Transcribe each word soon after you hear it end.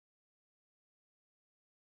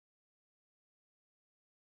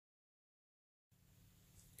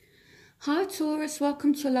Hi Taurus,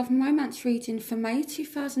 welcome to a Love and Romance reading for May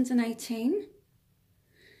 2018.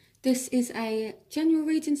 This is a general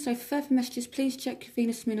reading, so for further messages please check your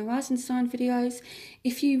Venus, Moon and Rising sign videos.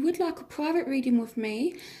 If you would like a private reading with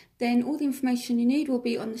me, then all the information you need will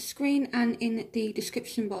be on the screen and in the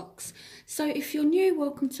description box. So if you're new,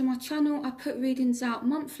 welcome to my channel. I put readings out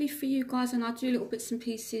monthly for you guys and I do little bits and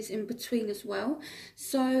pieces in between as well.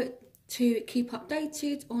 So to keep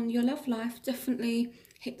updated on your love life, definitely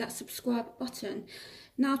hit that subscribe button.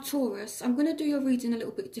 Now Taurus, I'm going to do your reading a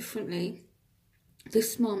little bit differently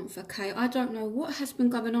this month, okay? I don't know what has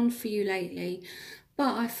been going on for you lately,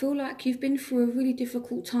 but I feel like you've been through a really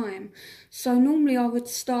difficult time. So normally I would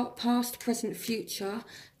start past, present, future,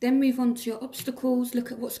 then move on to your obstacles,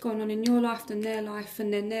 look at what's going on in your life, then their life,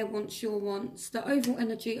 and then their wants, your wants, the overall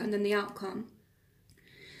energy, and then the outcome.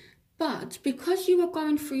 But because you are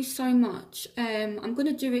going through so much, I'm going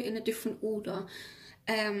to do it in a different order.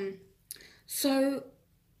 So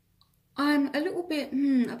I'm a little bit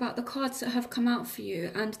about the cards that have come out for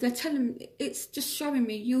you, and they're telling me, it's just showing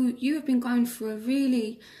me you have been going through a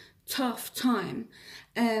really tough time.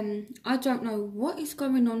 I don't know what is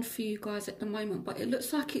going on for you guys at the moment, but it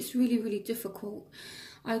looks like it's really difficult.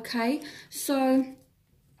 Okay, so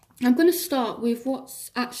I'm going to start with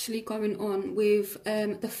what's actually going on with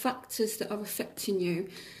the factors that are affecting you.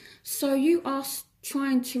 So you are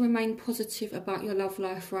trying to remain positive about your love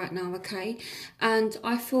life right now, okay? And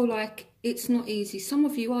I feel like it's not easy. Some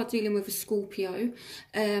of you are dealing with a Scorpio,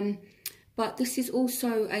 but this is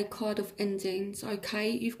also a card of endings,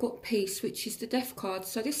 okay? You've got peace, which is the death card.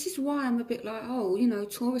 So this is why I'm a bit like, oh, you know,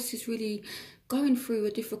 Taurus is really going through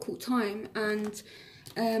a difficult time. And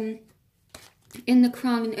in the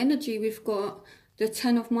crowning energy, we've got the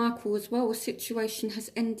Ten of Michael as well. A situation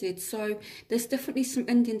has ended, so there's definitely some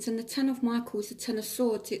endings. And the Ten of Michael is the Ten of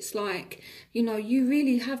Swords. It's like, you know, you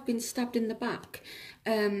really have been stabbed in the back,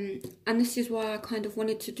 and this is why I kind of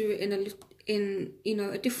wanted to do it in you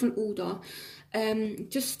know, a different order,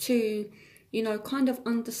 just to, you know, kind of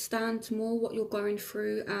understand more what you're going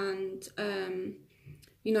through, and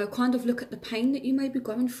you know, kind of look at the pain that you may be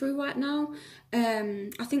going through right now.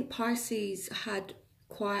 I think Pisces had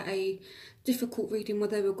quite a difficult reading where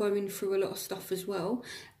they were going through a lot of stuff as well.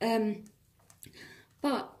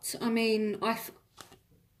 But I mean,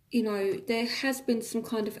 you know, there has been some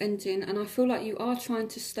kind of ending, and I feel like you are trying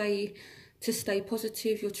to stay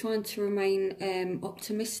positive. You're trying to remain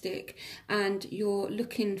optimistic, and you're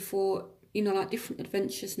looking for, you know, like different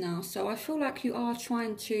adventures now. So I feel like you are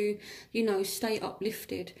trying to, you know, stay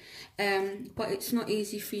uplifted, but it's not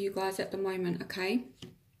easy for you guys at the moment, okay?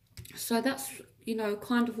 So that's, you know,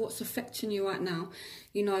 kind of what's affecting you right now,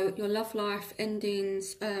 you know, your love life,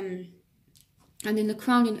 endings, and in the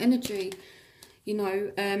crowning energy, you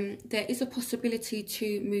know, there is a possibility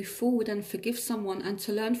to move forward and forgive someone and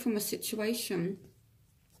to learn from a situation.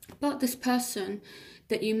 But this person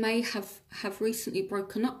that you may have recently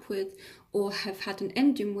broken up with or have had an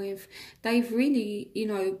ending with, they've really, you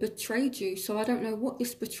know, betrayed you. So I don't know what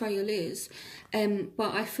this betrayal is,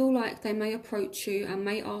 but I feel like they may approach you and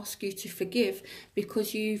may ask you to forgive,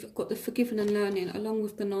 because you've got the forgiving and learning along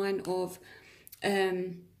with the Nine of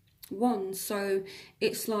Wands. So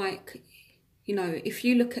it's like, you know, if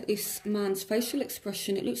you look at this man's facial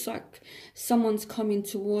expression, it looks like someone's coming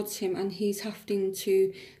towards him and he's having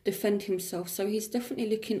to defend himself. So he's definitely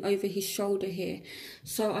looking over his shoulder here.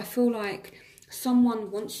 So I feel like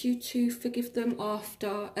someone wants you to forgive them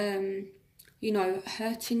after, you know,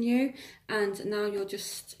 hurting you. And now you're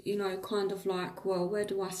just, you know, kind of like, well, where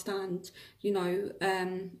do I stand? You know,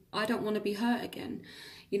 I don't want to be hurt again.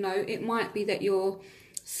 You know, it might be that you're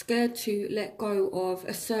scared to let go of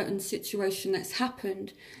a certain situation that's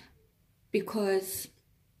happened because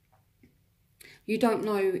you don't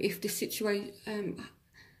know if the situation,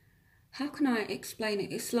 how can I explain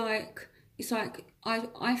it? It's like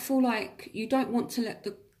I feel like you don't want to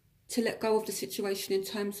let go of the situation in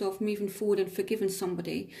terms of moving forward and forgiving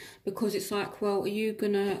somebody, because it's like, well, are you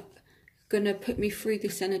gonna put me through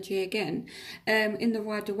this energy again? In the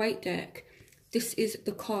Rider-Waite deck, this is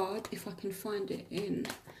the card, if I can find it in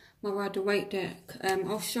my Rider-Waite deck.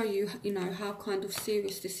 I'll show you, you know, how kind of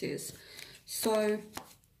serious this is. So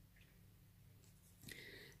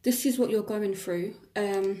this is what you're going through,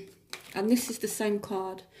 and this is the same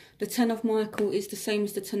card. The Ten of Michael is the same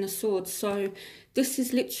as the Ten of Swords. So this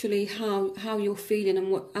is literally how you're feeling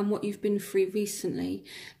and what you've been through recently.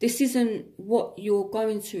 This isn't what you're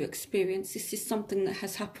going to experience. This is something that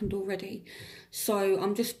has happened already. So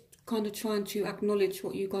I'm just kind of trying to acknowledge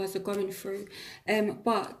what you guys are going through.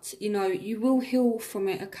 But, you know, you will heal from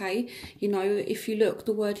it, okay? You know, if you look,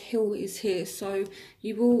 the word heal is here. So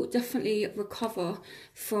you will definitely recover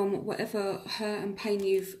from whatever hurt and pain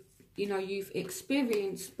you've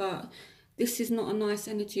experienced. But this is not a nice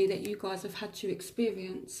energy that you guys have had to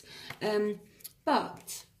experience.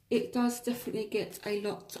 But it does definitely get a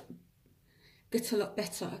lot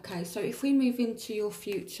better, okay? So if we move into your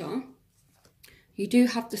future, you do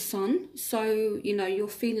have the Sun, so, you know, you're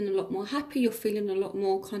feeling a lot more happy, you're feeling a lot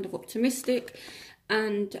more kind of optimistic,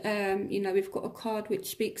 and, you know, we've got a card which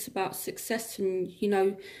speaks about success and, you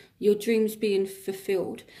know, your dreams being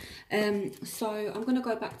fulfilled. So I'm going to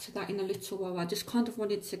go back to that in a little while. I just kind of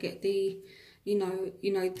wanted to get the, you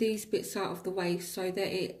know, these bits out of the way so that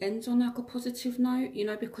it ends on like a positive note, you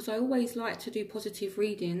know, because I always like to do positive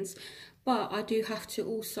readings, but I do have to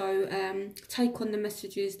also take on the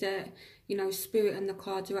messages that, you know, Spirit and the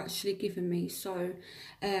cards are actually giving me. So,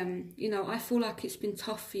 you know, I feel like it's been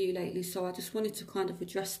tough for you lately, so I just wanted to kind of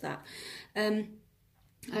address that.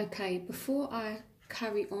 Okay, before I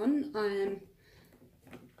carry on,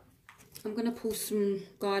 I'm going to pull some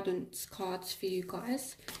guidance cards for you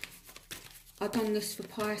guys. I've done this for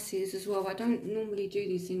Pisces as well. I don't normally do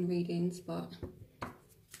these in readings, but...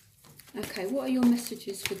 Okay, what are your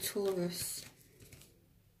messages for Taurus?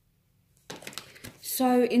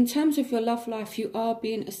 So, in terms of your love life, you are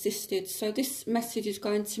being assisted. So, this message is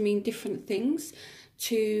going to mean different things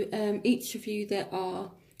to each of you that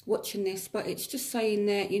are watching this. But it's just saying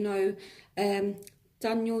that, you know,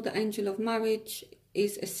 Daniel, the angel of marriage,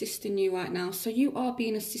 is assisting you right now. So you are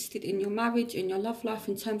being assisted in your marriage, in your love life,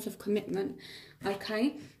 in terms of commitment.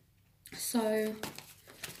 Okay, so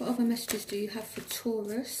what other messages do you have for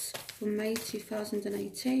Taurus for May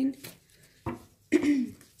 2018?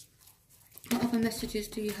 What other messages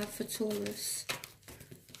do you have for Taurus?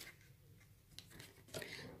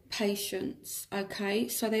 Patience. Okay,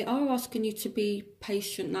 so they are asking you to be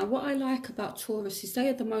patient. Now, what I like about Taurus is they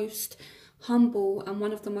are the most humble and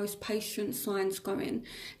one of the most patient signs going.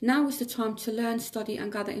 Now is the time to learn, study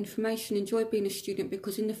and gather information. Enjoy being a student,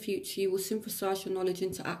 because in the future you will synthesize your knowledge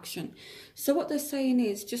into action. So what they're saying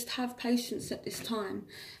is just have patience at this time.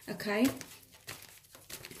 Okay,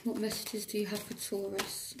 what messages do you have for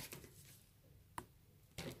Taurus?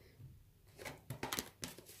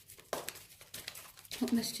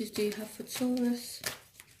 What messages do you have for Taurus?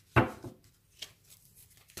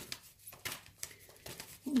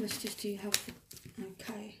 What messages do you have for...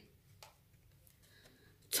 Okay.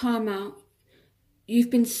 Time out. You've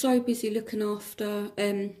been so busy looking after...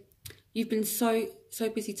 you've been so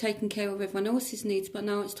busy taking care of everyone else's needs, but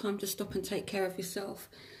now it's time to stop and take care of yourself.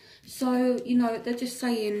 So, you know, they're just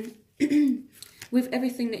saying... with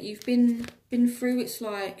everything that you've been through, it's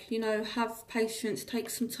like, you know, have patience, take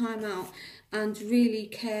some time out and really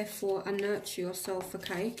care for and nurture yourself,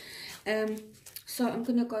 okay? So I'm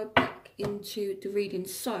going to go back into the reading.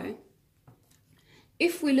 So,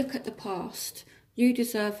 if we look at the past, you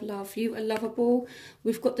deserve love, you are lovable.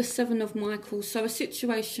 We've got the Seven of Michael, so a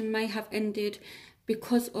situation may have ended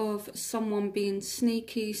because of someone being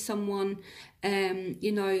sneaky, someone,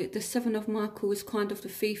 you know, the Seven of Michael is kind of the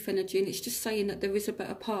thief energy, and it's just saying that there is a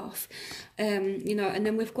better path, you know. And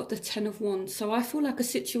then we've got the Ten of Wands. So I feel like a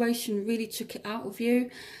situation really took it out of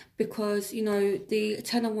you, because, you know, the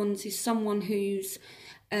Ten of Wands is someone who's,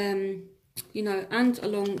 you know, and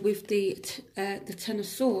along with the Ten of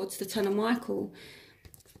Swords, the Ten of Michael,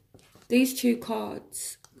 these two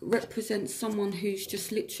cards represent someone who's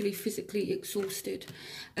just literally physically exhausted,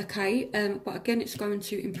 okay? But again, it's going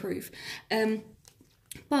to improve.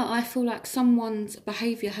 But I feel like someone's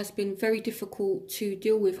behaviour has been very difficult to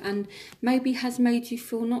deal with and maybe has made you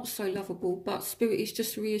feel not so lovable, but Spirit is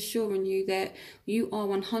just reassuring you that you are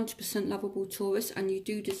 100% lovable, Taurus, and you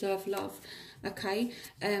do deserve love, okay?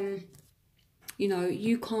 You know,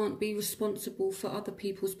 you can't be responsible for other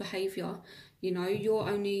people's behaviour. You know, you're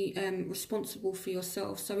only responsible for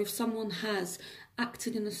yourself. So if someone has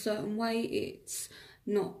acted in a certain way, it's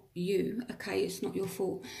not you, okay? It's not your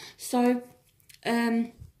fault. So,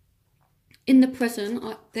 in the present,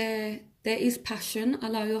 there is passion.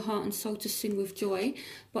 Allow your heart and soul to sing with joy.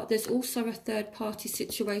 But there's also a third-party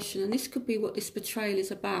situation, and this could be what this betrayal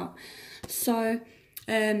is about. So,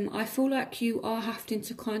 I feel like you are having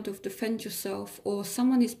to kind of defend yourself, or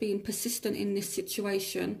someone is being persistent in this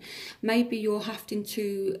situation. Maybe you're having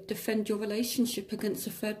to defend your relationship against a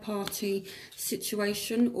third-party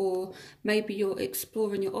situation, or maybe you're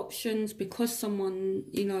exploring your options because someone,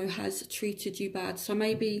 you know, has treated you bad. So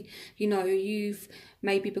maybe, you know, you've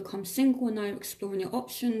maybe become single and now you're exploring your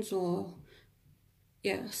options, or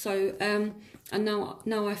Yeah, so and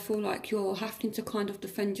now I feel like you're having to kind of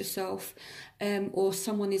defend yourself, or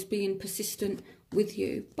someone is being persistent with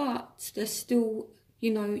you, but there's still,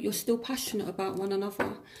 you know, you're still passionate about one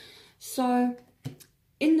another. So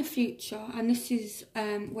in the future, and this is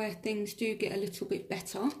where things do get a little bit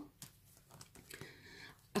better.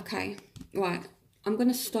 Okay, right. I'm going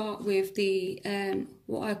to start with the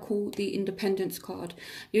what I call the independence card.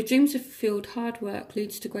 Your dreams are fulfilled, hard work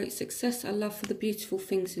leads to great success, a love for the beautiful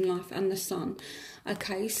things in life and the sun.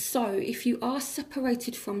 Okay, so if you are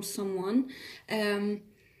separated from someone,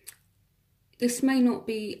 this may not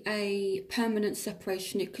be a permanent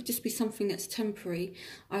separation. It could just be something that's temporary,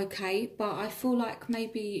 okay? But I feel like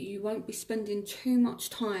maybe you won't be spending too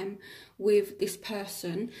much time with this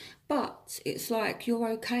person, but it's like you're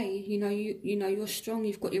okay. You know, you know you're strong.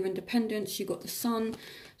 You've got your independence. You've got the sun.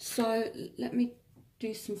 So let me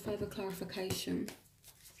do some further clarification.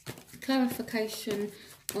 Clarification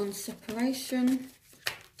on separation.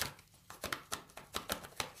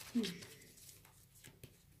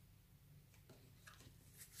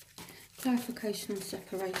 Clarification on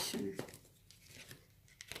separation.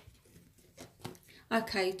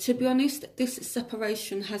 Okay, to be honest, this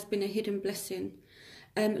separation has been a hidden blessing.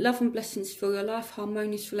 Love and blessings for your life,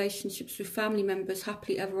 harmonious relationships with family members,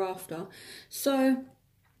 happily ever after. So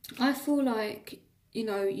I feel like, you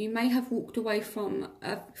know, you may have walked away from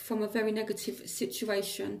a very negative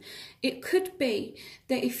situation. It could be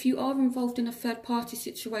that if you are involved in a third party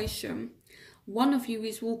situation, one of you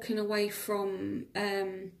is walking away from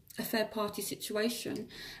a third party situation,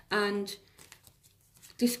 and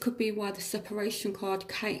this could be why the separation card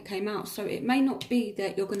came out. So it may not be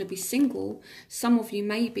that you're going to be single. Some of you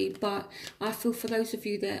may be, but I feel for those of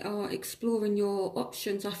you that are exploring your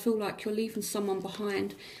options, I feel like you're leaving someone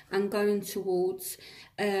behind and going towards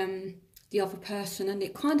the other person. And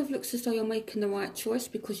it kind of looks as though you're making the right choice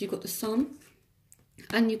because you've got the sun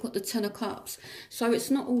and you've got the Ten of Cups. So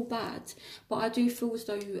it's not all bad, but I do feel as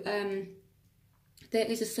though there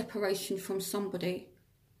is a separation from somebody.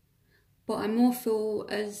 But I more feel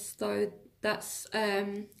as though that's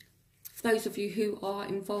for those of you who are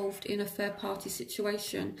involved in a third party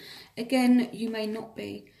situation. Again, you may not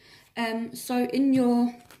be. So in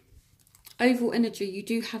your overall energy, you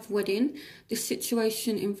do have wedding. This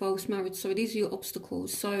situation involves marriage. So these are your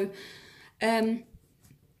obstacles. So, you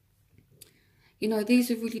know, these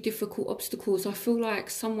are really difficult obstacles. I feel like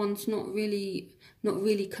someone's not really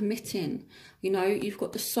committing. You know, you've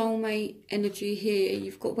got the soulmate energy here,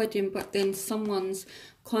 you've got wedding, but then someone's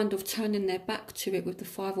kind of turning their back to it with the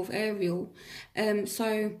Five of Ariel.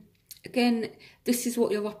 So again, this is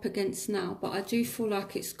what you're up against now, but I do feel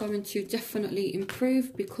like it's going to definitely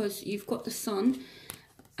improve because you've got the sun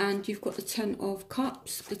and you've got the Ten of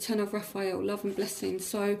Cups, the Ten of Raphael, love and blessings.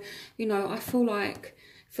 So, you know, I feel like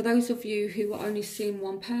for those of you who are only seeing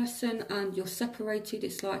one person and you're separated,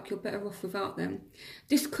 it's like you're better off without them.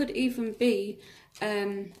 This could even be,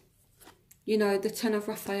 you know, the Ten of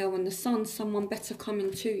Raphael and the Sun, someone better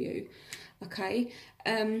coming to you, okay?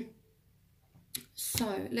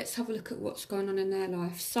 So let's have a look at what's going on in their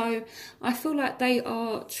life. So I feel like they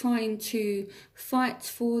are trying to fight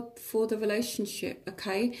for the relationship,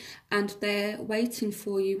 okay? And they're waiting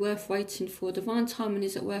for you, worth waiting for. Divine timing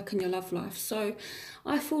is at work in your love life. So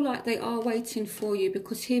I feel like they are waiting for you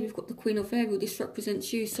because here we've got the Queen of Ariel. This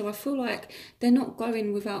represents you. So I feel like they're not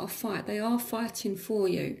going without a fight. They are fighting for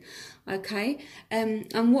you, okay?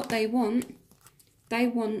 And what they want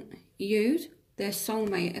you, their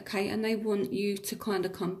soulmate, okay, and they want you to kind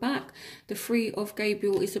of come back. The Three of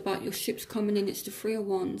Gabriel is about your ships coming in. It's the Three of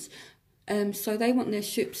Wands. So they want their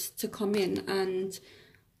ships to come in, and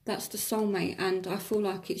that's the soulmate. And I feel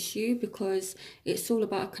like it's you because it's all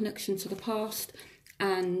about a connection to the past.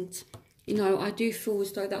 And, you know, I do feel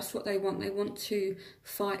as though that's what they want. They want to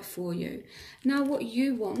fight for you. Now, what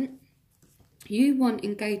you want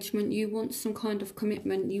engagement, you want some kind of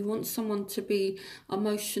commitment, you want someone to be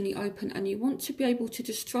emotionally open, and you want to be able to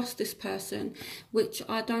just trust this person, which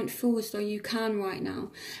I don't feel as though you can right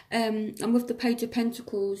now. And with the Page of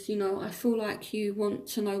Pentacles, you know, I feel like you want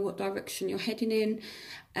to know what direction you're heading in,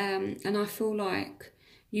 and I feel like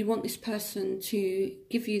you want this person to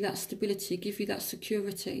give you that stability, give you that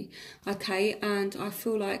security, okay? And I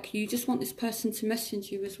feel like you just want this person to message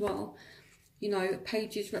you as well. You know,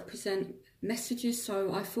 pages represent messages,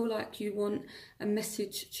 so I feel like you want a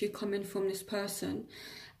message to come in from this person.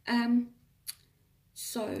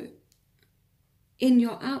 So in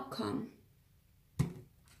your outcome,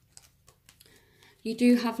 You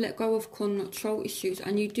do have let go of control issues,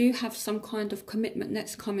 and you do have some kind of commitment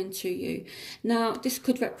that's coming to you. Now, this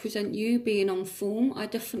could represent you being on form. I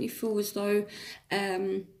definitely feel as though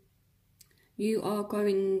you are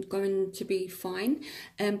going to be fine,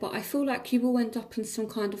 but I feel like you will end up in some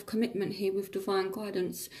kind of commitment here with divine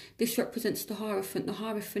guidance. This represents the Hierophant. The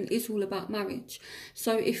Hierophant is all about marriage.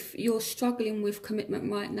 So if you're struggling with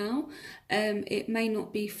commitment right now, it may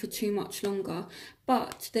not be for too much longer,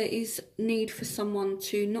 but there is need for someone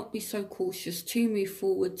to not be so cautious, to move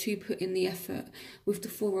forward, to put in the effort with the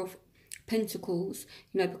Four of Pentacles,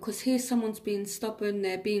 you know, because here someone's being stubborn,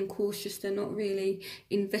 they're being cautious, they're not really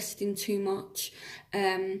investing too much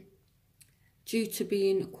due to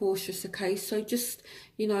being cautious. Okay, so just,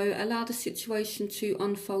 you know, allow the situation to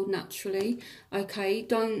unfold naturally. Okay,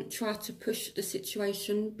 don't try to push the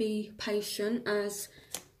situation, be patient, as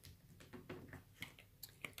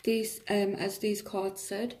these cards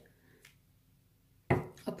said.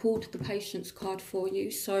 I pulled the patience card for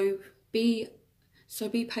you, so be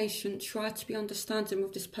patient, try to be understanding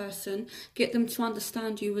with this person, get them to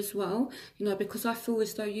understand you as well, you know, because I feel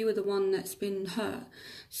as though you are the one that's been hurt.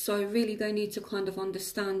 So really they need to kind of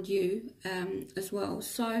understand you as well.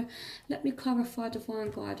 So let me clarify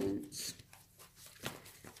divine guidance.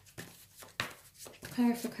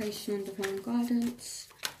 Clarification on divine guidance.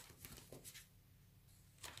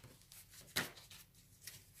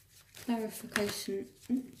 Clarification.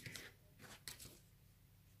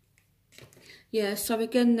 Yeah, so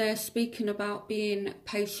again, they're speaking about being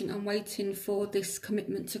patient and waiting for this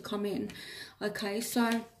commitment to come in. Okay,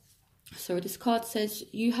 so this card says,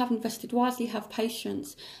 you have invested wisely, have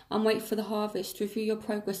patience, and wait for the harvest. Review your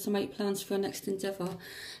progress and make plans for your next endeavour.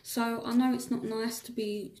 So I know it's not nice to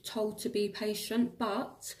be told to be patient,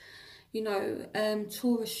 but, you know,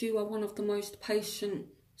 Taurus, you are one of the most patient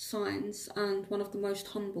signs and one of the most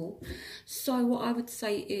humble. So what I would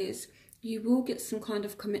say is, you will get some kind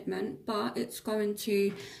of commitment, but it's going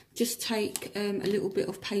to just take a little bit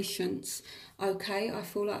of patience. Okay, I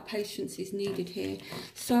feel like patience is needed here.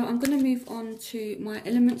 So I'm going to move on to my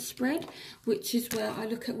element spread, which is where I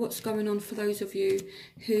look at what's going on for those of you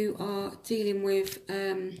who are dealing with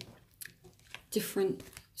different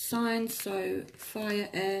signs, so fire,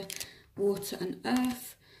 air, water and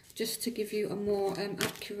earth, just to give you a more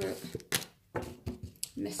accurate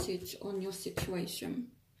message on your situation.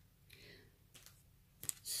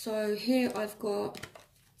 So here I've got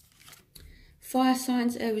fire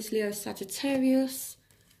signs, Aries, Leo, Sagittarius.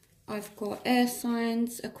 I've got air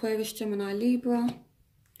signs, Aquarius, Gemini, Libra.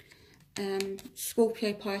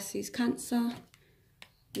 Scorpio, Pisces, Cancer.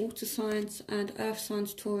 Water signs, and earth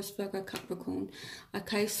signs, Taurus, Virgo, Capricorn.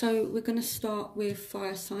 Okay, so we're going to start with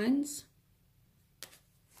fire signs.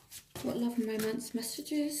 What love and romance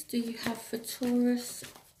messages do you have for Taurus?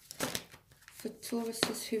 For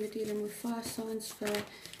Tauruses who are dealing with fire signs for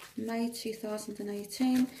May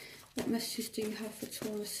 2018. What messages do you have for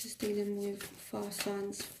Tauruses dealing with fire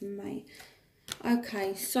signs for May?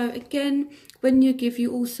 Okay, so again, when you give,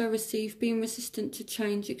 you also receive. Being resistant to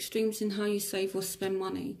change, extremes in how you save or spend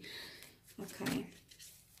money. Okay,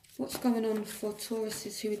 what's going on for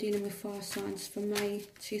Tauruses who are dealing with fire signs for May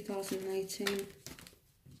 2018?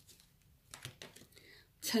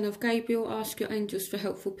 10 of Gabriel, ask your angels for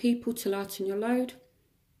helpful people to lighten your load.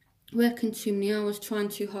 Working too many hours, trying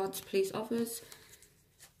too hard to please others.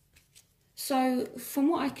 So from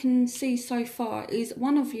what I can see so far is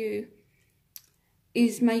one of you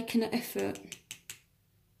is making an effort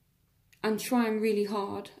and trying really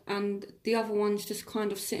hard, and the other one's just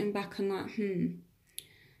kind of sitting back and like,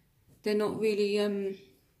 they're not really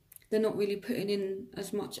putting in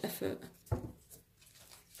as much effort.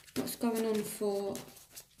 What's going on for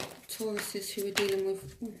Tauruses who are dealing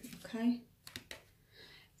with, okay.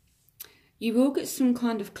 You will get some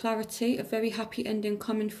kind of clarity, a very happy ending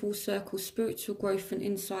coming full circle, spiritual growth and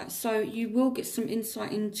insight. So you will get some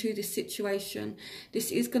insight into this situation.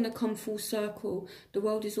 This is going to come full circle. The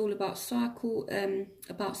world is all about cycles,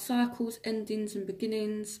 endings and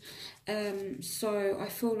beginnings. So I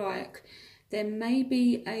feel like there may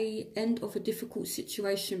be an end of a difficult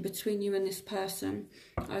situation between you and this person,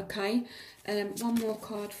 okay? One more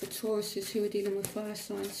card for Tauruses who are dealing with fire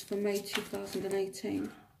signs for May 2018.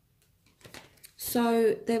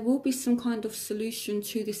 So there will be some kind of solution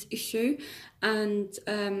to this issue, and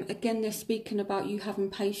again, they're speaking about you having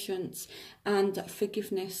patience and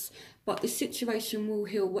forgiveness, but the situation will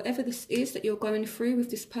heal. Whatever this is that you're going through with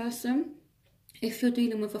this person, if you're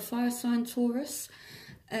dealing with a fire sign Taurus,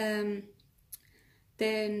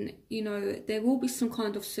 then, you know, there will be some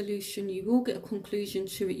kind of solution. You will get a conclusion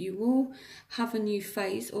to it. You will have a new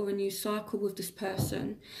phase or a new cycle with this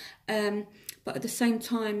person. but at the same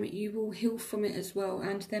time you will heal from it as well,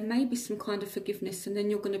 and there may be some kind of forgiveness, and then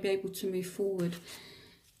you're going to be able to move forward.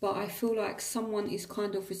 But I feel like someone is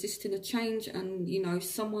kind of resisting a change, and you know,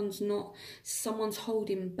 someone's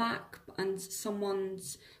holding back, and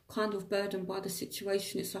someone's kind of burdened by the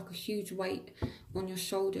situation. It's like a huge weight on your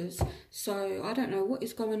shoulders. So I don't know what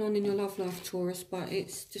is going on in your love life, Taurus, but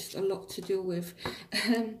it's just a lot to deal with.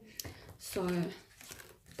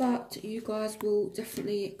 But you guys will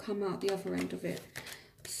definitely come out the other end of it.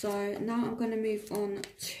 So now I'm going to move on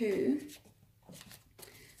to,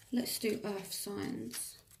 let's do earth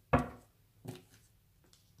signs.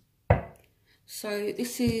 So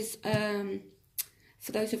this is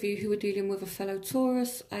for those of you who are dealing with a fellow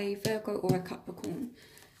Taurus, a Virgo or a Capricorn.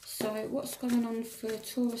 So what's going on for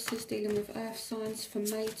Tauruses dealing with earth signs for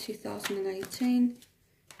May 2018?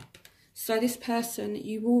 So this person,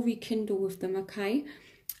 you will rekindle with them, okay?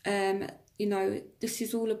 You know, this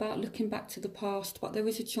is all about looking back to the past, but there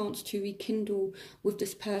is a chance to rekindle with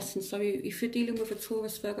this person. So if you're dealing with a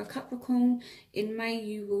Taurus, Virgo, Capricorn, in May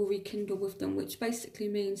you will rekindle with them, which basically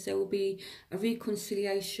means there will be a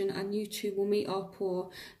reconciliation and you two will meet up, or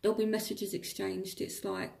there'll be messages exchanged. It's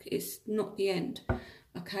like, it's not the end,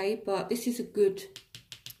 okay? But this is a good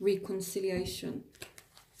reconciliation.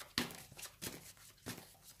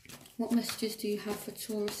 What messages do you have for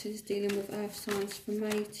Tauruses dealing with earth signs for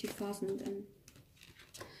May 2000?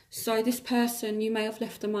 So this person, you may have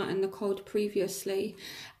left them out in the cold previously,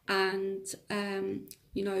 and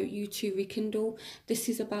you know, you two rekindle. This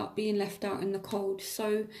is about being left out in the cold.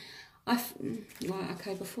 So right,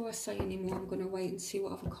 okay, before I say any more, I'm going to wait and see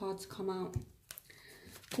what other cards come out.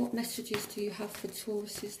 What messages do you have for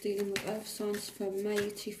Tauruses dealing with earth signs for May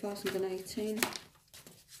 2018?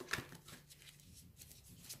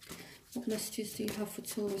 What messages do you have for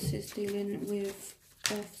Tauruses dealing with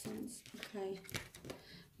earth signs? Okay.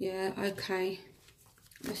 Yeah, okay.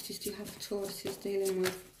 What messages do you have for Tauruses dealing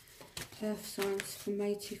with earth signs for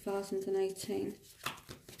May 2018?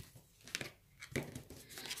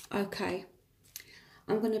 Okay.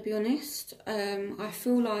 I'm going to be honest. I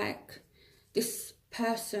feel like this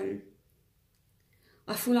person,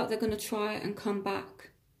 I feel like they're going to try and come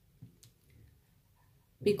back,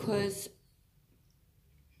 because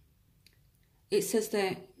it says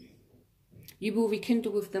that you will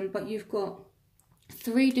rekindle with them, but you've got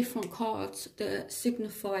 3 different cards that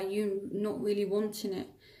signify you not really wanting it,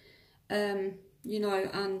 you know,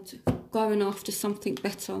 and going after something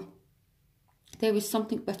better. There is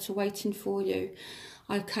something better waiting for you,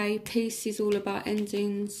 okay? Peace is all about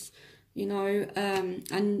endings, you know,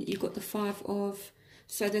 and you've got the 5 of,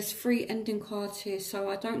 so there's 3 ending cards here. So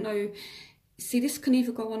I don't know, see, this can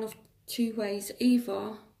either go one of 2 ways.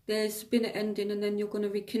 Either there's been an ending and then you're going to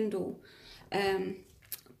rekindle,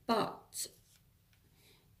 but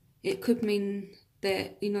it could mean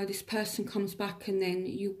that, you know, this person comes back and then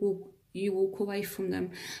you walk away from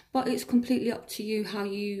them. But it's completely up to you how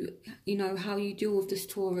you know, how you deal with this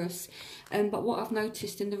Taurus. But what I've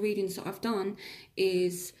noticed in the readings that I've done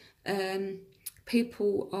is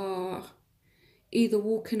people are either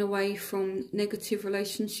walking away from negative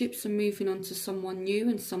relationships and moving on to someone new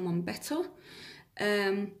and someone better.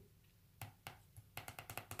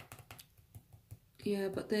 Yeah,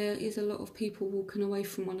 but there is a lot of people walking away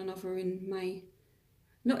from one another in May.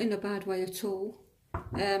 Not in a bad way at all.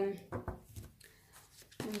 Okay,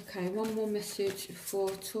 one more message for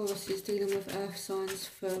Tauruses dealing with earth signs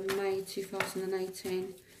for May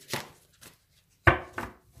 2018.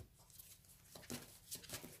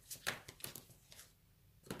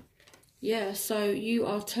 Yeah, so you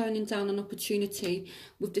are turning down an opportunity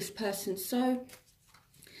with this person. So,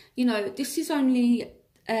 you know, this is only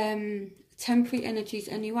temporary energies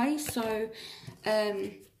anyway. So,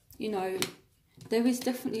 you know, there is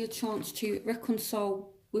definitely a chance to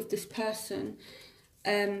reconcile with this person.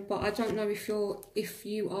 But I don't know if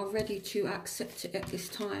you are ready to accept it at this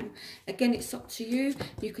time. Again, it's up to you.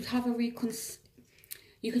 You could have a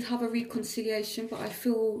reconciliation, but I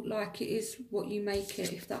feel like it is what you make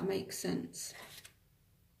it, if that makes sense.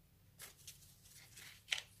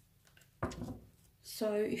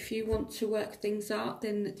 So if you want to work things out,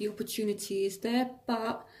 then the opportunity is there.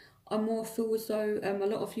 But I more feel as though a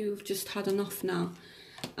lot of you have just had enough now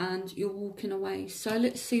and you're walking away. So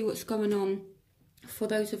let's see what's going on for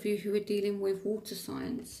those of you who are dealing with water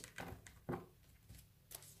signs.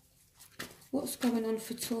 What's going on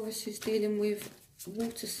for Taurus who's dealing with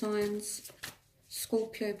water signs,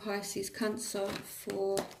 Scorpio, Pisces, Cancer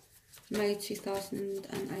for May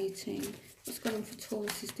 2018? What's going on for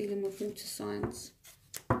Taurus who's dealing with water signs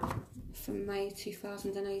for May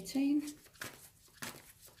 2018?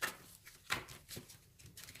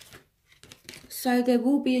 So there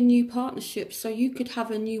will be a new partnership. So you could have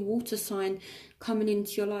a new water sign coming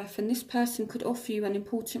into your life, and this person could offer you an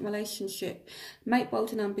important relationship. Make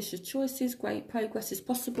bold and ambitious choices. Great progress is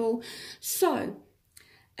possible. So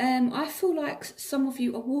I feel like some of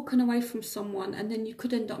you are walking away from someone, and then you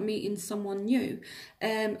could end up meeting someone new.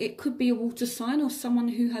 It could be a water sign or someone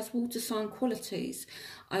who has water sign qualities.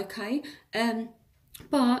 Okay.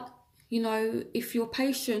 But you know, if you're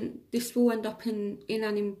patient, this will end up in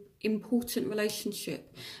an important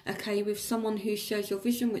relationship, okay, with someone who shares your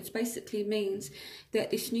vision, which basically means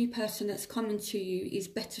that this new person that's coming to you is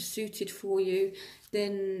better suited for you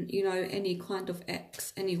than, you know, any kind of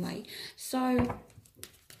ex anyway. So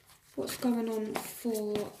what's going on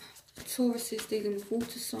for Tauruses dealing with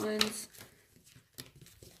water signs?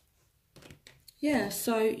 Yeah,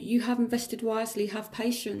 so you have invested wisely, have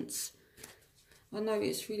patience. I know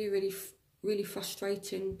it's really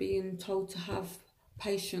frustrating being told to have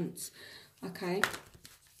patience. Okay.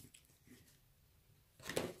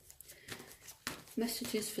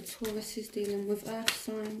 Messages for Tauruses dealing with earth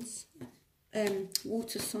signs,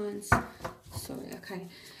 water signs. Sorry, okay.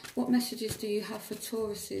 What messages do you have for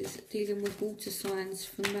Tauruses dealing with water signs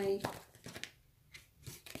for May?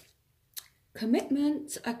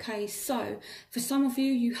 Commitment. Okay, so for some of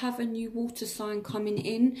you, you have a new water sign coming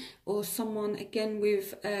in, or someone again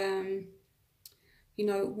with you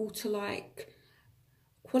know, water-like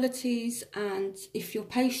qualities, and if you're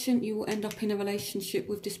patient, you will end up in a relationship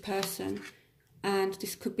with this person. And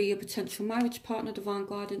this could be a potential marriage partner. Divine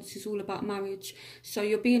guidance is all about marriage. So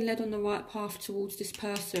you're being led on the right path towards this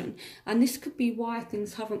person. And this could be why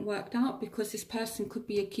things haven't worked out, because this person could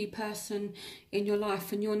be a key person in your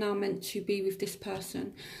life and you're now meant to be with this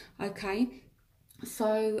person. Okay.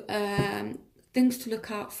 So things to look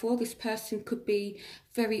out for. This person could be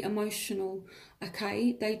very emotional.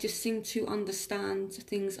 Okay. They just seem to understand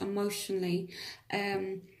things emotionally.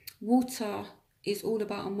 Water is all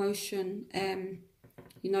about emotion.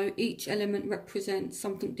 You know, each element represents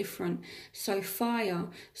something different. So fire,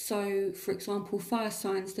 so for example, fire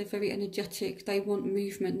signs, they're very energetic, they want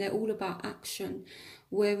movement, they're all about action.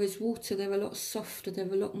 Whereas water, they're a lot softer,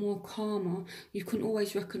 they're a lot more calmer. You can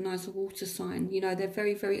always recognise a water sign, you know, they're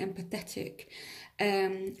very, very empathetic.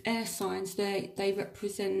 Air signs, they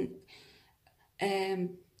represent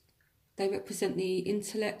the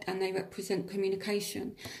intellect, and they represent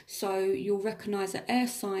communication. So you'll recognise an air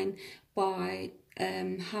sign by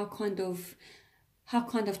how kind of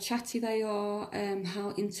chatty they are,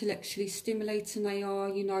 how intellectually stimulating they are.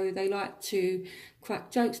 You know, they like to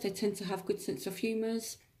crack jokes, they tend to have good sense of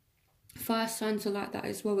humours. Fire signs are like that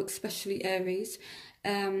as well, especially Aries.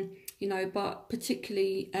 You know, but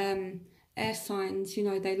particularly air signs, you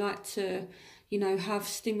know, they like to, you know, have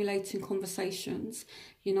stimulating conversations,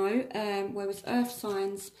 you know, whereas earth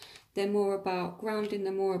signs, they're more about grounding,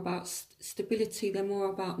 they're more about stability, they're more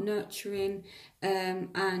about nurturing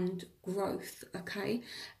and growth, okay?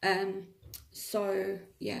 So,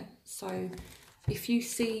 yeah, so if you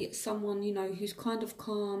see someone, you know, who's kind of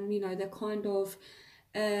calm, you know, they're kind of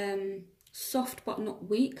soft but not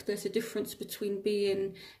weak. There's a difference between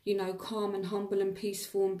being, you know, calm and humble and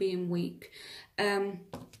peaceful and being weak.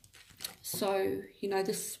 So, you know,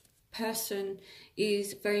 this person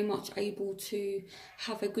is very much able to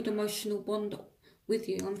have a good emotional bond with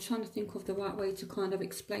you. I'm trying to think of the right way to kind of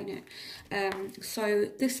explain it. So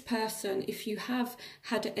this person, if you have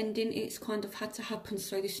had an ending, it's kind of had to happen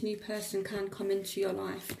so this new person can come into your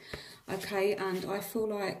life. Okay, and I feel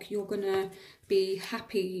like you're gonna be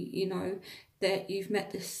happy, you know, that you've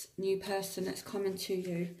met this new person that's coming to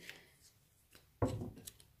you.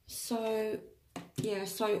 So yeah,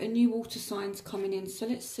 so a new water sign's coming in. So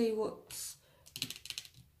let's see what's...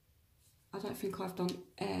 I don't think I've done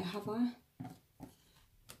air, have I?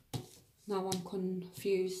 Now I'm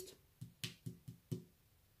confused.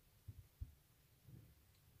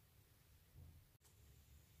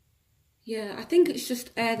 Yeah, I think it's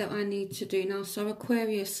just air that I need to do now. So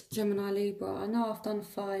Aquarius, Gemini, Libra. I know I've done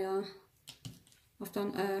fire. I've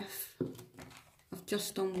done earth. I've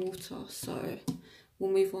just done water. So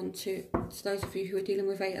we'll move on to those of you who are dealing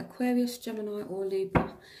with a Aquarius, Gemini or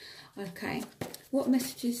Libra. Okay. What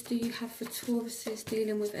messages do you have for Tauruses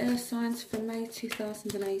dealing with air signs for May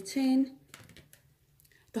 2018?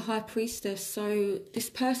 The High Priestess. So this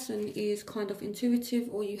person is kind of intuitive,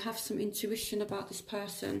 or you have some intuition about this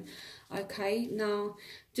person. Okay, now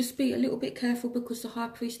just be a little bit careful because the High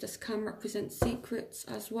Priestess can represent secrets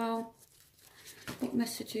as well. What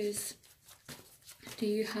messages do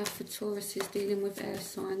you have for Tauruses dealing with air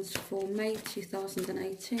signs for May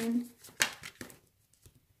 2018?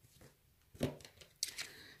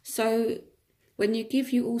 So When you give,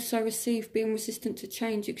 you also receive. Being resistant to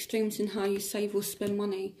change, extremes in how you save or spend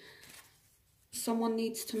money. Someone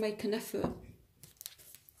needs to make an effort.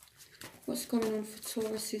 What's going on for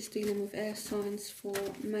Taurus is dealing with air signs for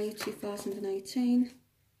May 2018.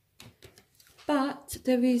 But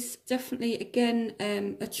there is definitely, again,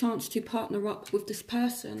 a chance to partner up with this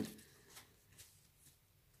person.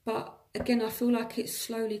 But again, I feel like it's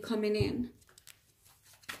slowly coming in.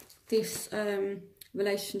 This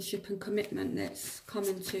relationship and commitment that's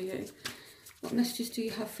coming to you. What messages do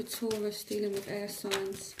you have for Taurus dealing with air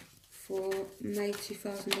signs for May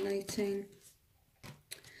 2018?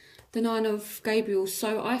 The Nine of Gabriel.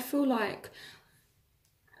 So I feel like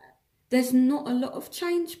there's not a lot of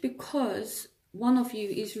change because one of you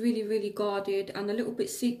is really, really guarded and a little bit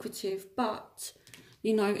secretive. But,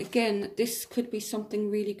 you know, again, this could be something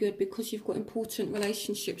really good because you've got important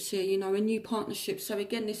relationships here, you know, a new partnership. So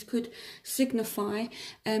again, this could signify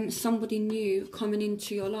somebody new coming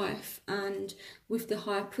into your life. And with the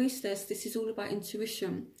High Priestess, this is all about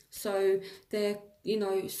intuition. So they're, you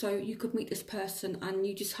know, so you could meet this person and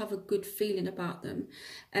you just have a good feeling about them.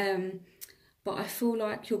 But I feel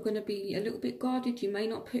like you're going to be a little bit guarded. You may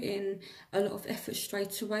not put in a lot of effort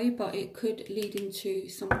straight away, but it could lead into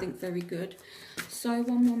something very good. So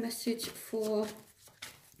one more message for,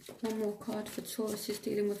 one more card for Taurus is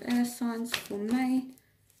dealing with air signs for May.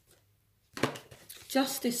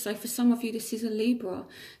 Justice. So for some of you, this is a Libra.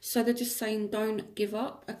 So they're just saying don't give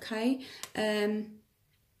up, okay? And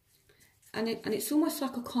it's almost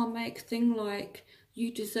like a karmic thing, like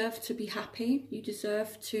you deserve to be happy. You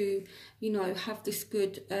deserve to, you know, have this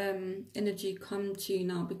good energy come to you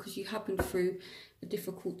now because you have been through a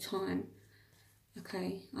difficult time.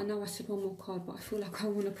 Okay, I know I said one more card, but I feel like I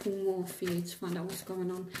want to pull more for you to find out what's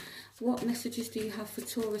going on. What messages do you have for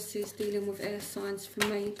Tauruses dealing with air signs for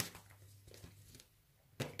me?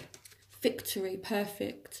 Victory,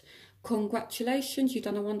 perfect. Congratulations, you've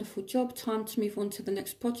done a wonderful job. Time to move on to the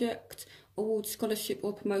next project, award, scholarship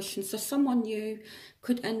or promotion. So someone new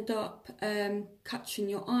could end up catching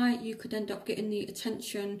your eye. You could end up getting the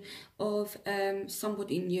attention of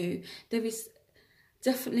somebody new. There is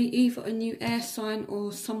definitely either a new air sign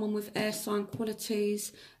or someone with air sign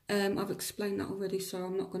qualities. I've explained that already, so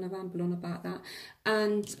I'm not going to ramble on about that.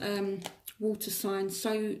 And water signs.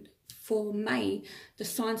 So for May, the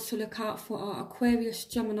signs to look out for are Aquarius,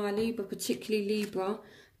 Gemini, Libra, particularly Libra.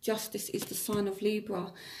 Justice is the sign of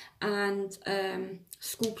Libra. And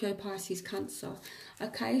Scorpio, Pisces, Cancer.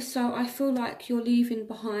 Okay, so I feel like you're leaving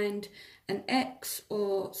behind an ex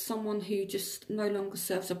or someone who just no longer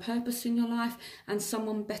serves a purpose in your life, and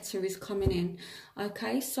someone better is coming in.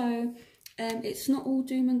 Okay, so it's not all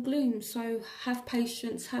doom and gloom. So have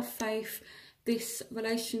patience, have faith. This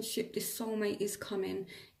relationship, this soulmate is coming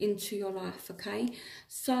into your life, okay?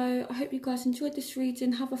 So I hope you guys enjoyed this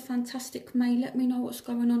reading. Have a fantastic May. Let me know what's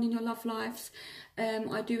going on in your love lives.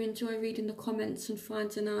 I do enjoy reading the comments and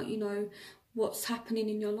finding out, you know, what's happening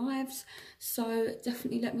in your lives. So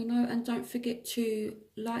definitely let me know, and don't forget to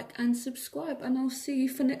like and subscribe, and I'll see you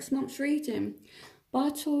for next month's reading.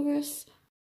 Bye, Taurus.